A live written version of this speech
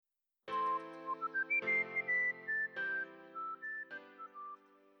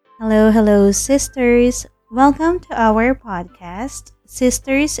Hello, sisters. Welcome to our podcast,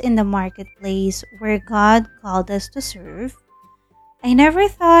 Sisters in the Marketplace, where God called us to serve. I never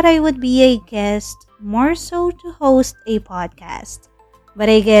thought I would be a guest, more so to host a podcast. But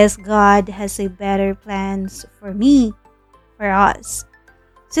I guess God has a better plans for me, for us.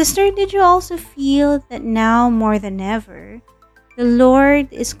 Sister, did you also feel that now more than ever, the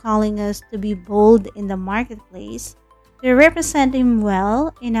Lord is calling us to be bold in the marketplace, to represent Him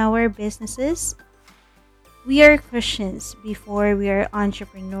well in our businesses? We are Christians before we are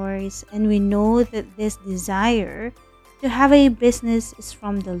entrepreneurs, and we know that this desire to have a business is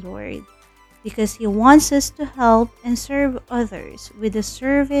from the Lord because He wants us to help and serve others with the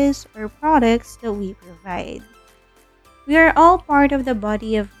service or products that we provide. We are all part of the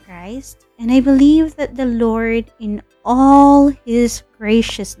body of Christ, and I believe that the Lord, in all His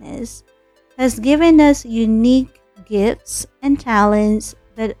graciousness, has given us unique gifts and talents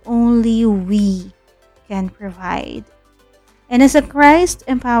that only we can provide. And as a Christ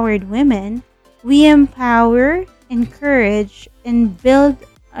empowered women, we empower, encourage, and build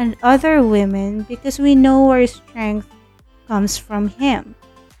on other women because we know our strength comes from Him.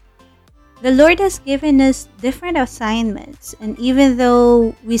 The Lord has given us different assignments, and even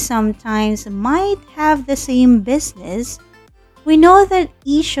though we sometimes might have the same business, we know that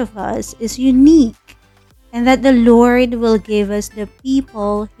each of us is unique and that the Lord will give us the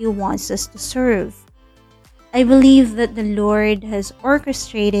people He wants us to serve. I believe that the Lord has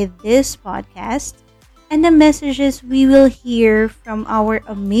orchestrated this podcast, and the messages we will hear from our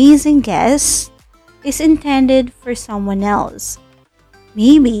amazing guests is intended for someone else.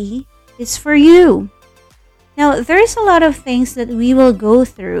 Maybe it's for you. Now, there's a lot of things that we will go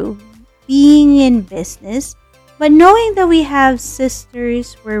through being in business, but knowing that we have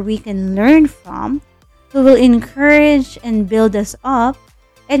sisters where we can learn from, who will encourage and build us up,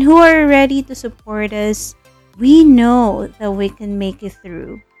 and who are ready to support us, we know that we can make it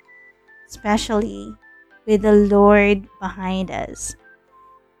through, especially with the Lord behind us.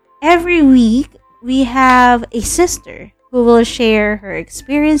 Every week, we have a sister who will share her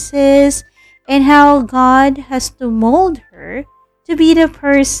experiences and how God has to mold her to be the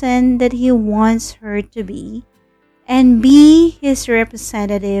person that He wants her to be and be His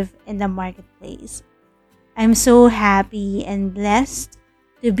representative in the marketplace. I'm so happy and blessed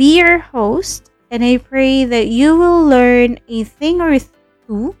to be your host, and I pray that you will learn a thing or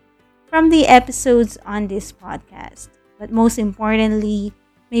two from the episodes on this podcast. But most importantly,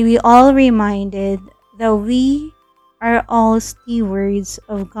 may we all reminded that we are all stewards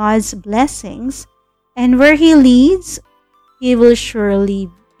of God's blessings, and where He leads, He will surely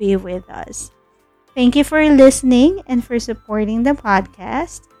be with us. Thank you for listening and for supporting the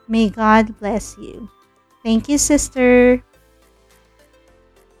podcast. May God bless you. Thank you, sister.